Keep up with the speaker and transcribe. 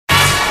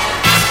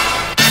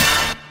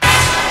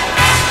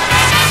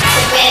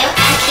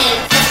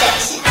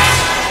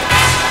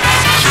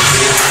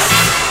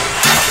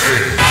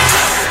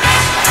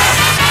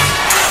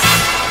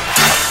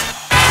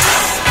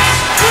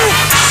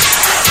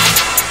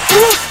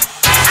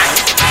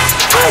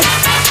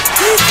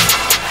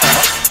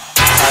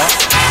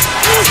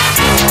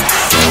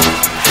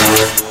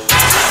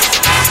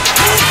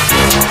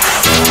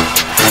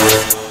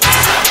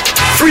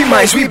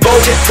Mindz, we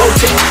voted.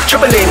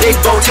 Triple A, they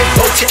voted.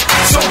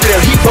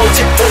 Soreel, he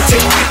voted.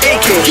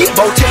 Akeem, he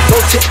voted.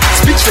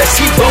 Speechless,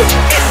 he voted.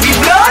 And we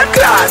blood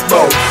clot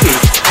voted.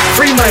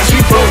 Free Mindz, we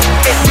vote.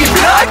 And we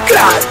blood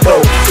clot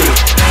voted.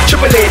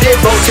 Triple A, they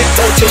voted.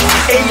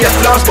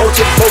 Lawsz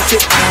voted.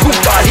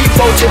 Bout, he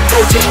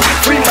voted.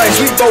 Free Mindz,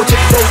 we voted.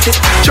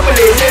 Triple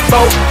A, they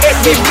vote. And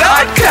we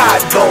blood clot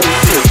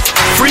voted.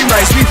 Free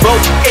Mindz, we vote.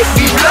 And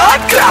we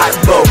blood clot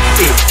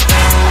voted.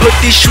 Put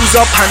these shoes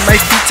up on my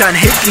feet and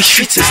hit these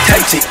streets, it's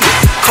time to eat.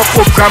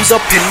 Couple grams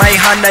up in my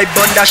hand, I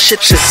burn that shit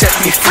to set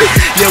me free.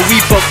 Yeah,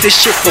 we bought this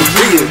shit for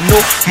real. No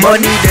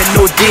money, then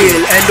no deal.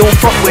 And don't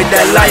fuck with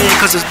that lion,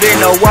 cause it's been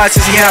a while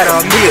since he had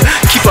a meal.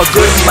 Keep a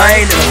good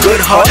mind and a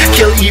good heart.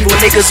 Kill evil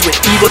niggas with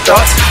evil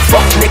thoughts.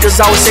 Fuck niggas,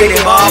 I would say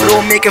they mob,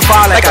 don't make it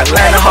far like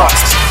Atlanta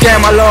Hawks.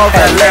 Damn, I love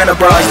Atlanta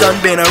bros, done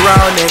been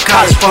around in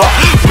College Park.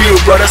 Real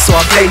brother, so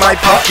I play my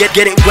part.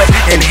 Get it wet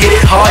and hit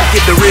it hard.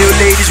 Give the real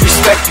ladies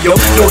respect, yo.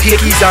 No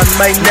hickeys on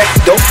my neck,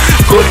 though.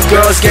 Good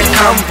girls get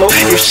combo.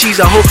 If she's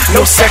a hoe,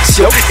 no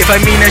sex, yo. If I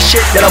mean that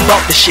shit, then I'm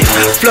about the shit.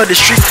 Flood the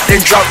streets, then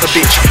drop the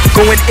bitch.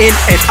 Going in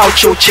and out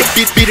your chick.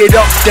 Beat it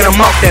up, then I'm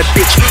out that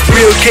bitch.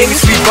 Real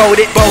kings, we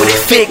voted.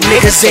 Fake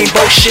niggas ain't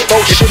bullshit.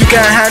 If you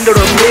can't handle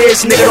the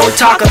mids, nigga, don't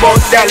talk about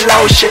that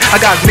loud shit.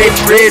 I got mid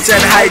grades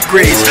and high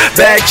grades.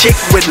 Bad chick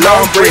with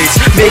long braids.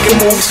 Making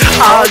moves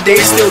all day,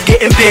 still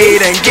getting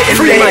paid and getting laid.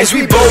 Free Mindz,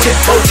 we voted.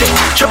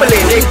 Triple A,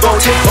 they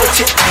voted.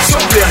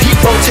 Soreel, he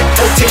voted.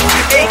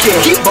 Akeem,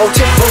 he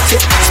voted.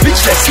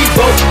 Speechless, he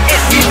voted.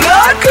 And we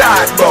blood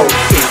clot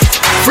voted.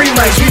 Free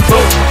Mindz, we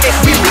vote. And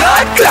we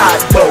blood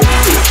clot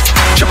voted.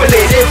 Triple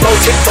A, they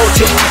voted.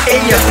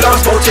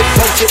 Lawsz voted.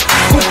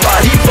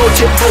 Bout, he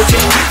voted.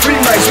 Free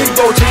Mindz, we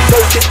voted.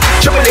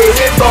 Triple A,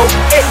 they vote.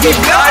 And we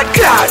blood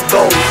clot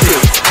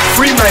voted.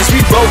 Free Mindz,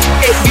 we vote.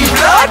 And we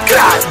blood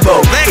clot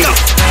voted.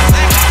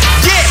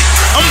 Yeah,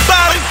 I'm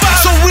Bout it.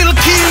 Soreel,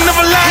 Akeem,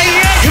 never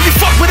lie. If you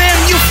fuck with him,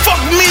 you fuck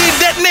me.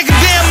 That nigga,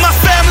 damn my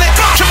family.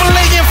 Triple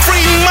A and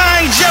Free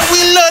Mindz, yeah, we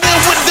love them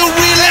with the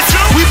realest.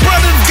 We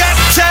brothers got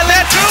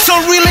talent, so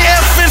really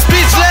effing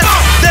speechless.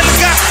 Then I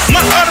got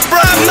my other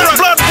brothers, not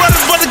blood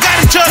brothers, but they got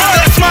each other.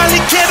 That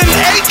Smiley Kid and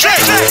AJ.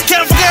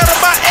 Can't forget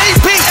about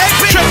AP.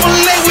 Triple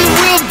A, we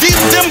real deep,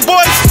 them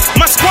boys.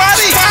 My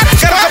squaddy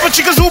got a couple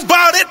chicas who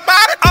bout it.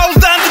 I was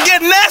down to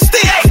get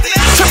nasty.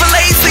 Triple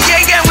A, the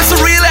gang with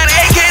Soreel and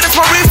AK. That's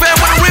my real fan.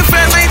 When the real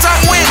fans ain't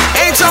talking win,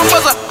 ain't talking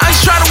buzzer. I'm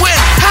just trying to win.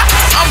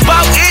 I'm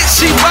bout it,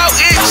 she bout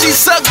it. She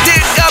sucked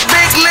it, got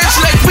big lips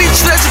like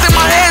speechless. She did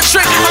my hand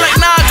trick. I'm like,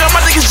 nah, girl,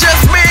 my dick is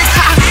just big.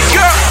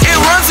 Girl, it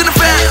runs in the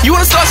fan. You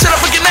wanna start shit up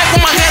and get neck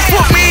with my hands?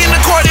 Put me in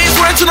the court, ain't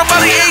swearing to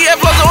nobody.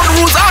 AF laws on the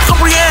rules, I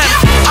comprehend.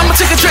 I'ma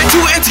take a trip to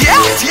NTL.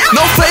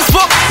 No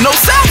Facebook, no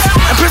sex.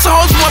 And piss a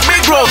hoes for my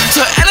big bro.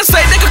 To NSA,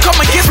 they could come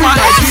and kiss my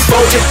ass. We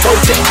voted.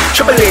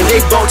 Triple A,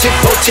 they voted.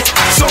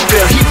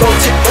 Soreel, he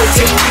voted.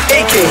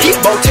 Akeem, he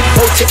voted.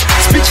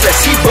 Speechless,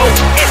 he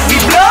voted. And we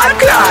blood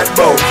clot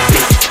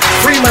voted.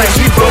 Free Mindz,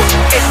 we vote.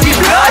 And we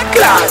blood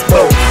clot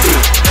voted.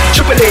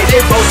 Triple A,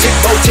 they voted.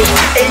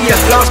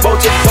 Lawsz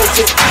voted.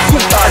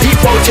 Bout, he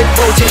voted.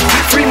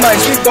 Free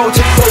Mindz, we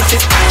voted.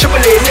 Triple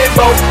A, they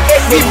vote.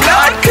 And we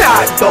blood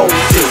clot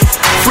voted.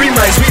 Free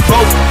Mindz, we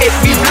vote. And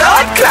we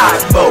blood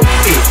clot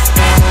voted.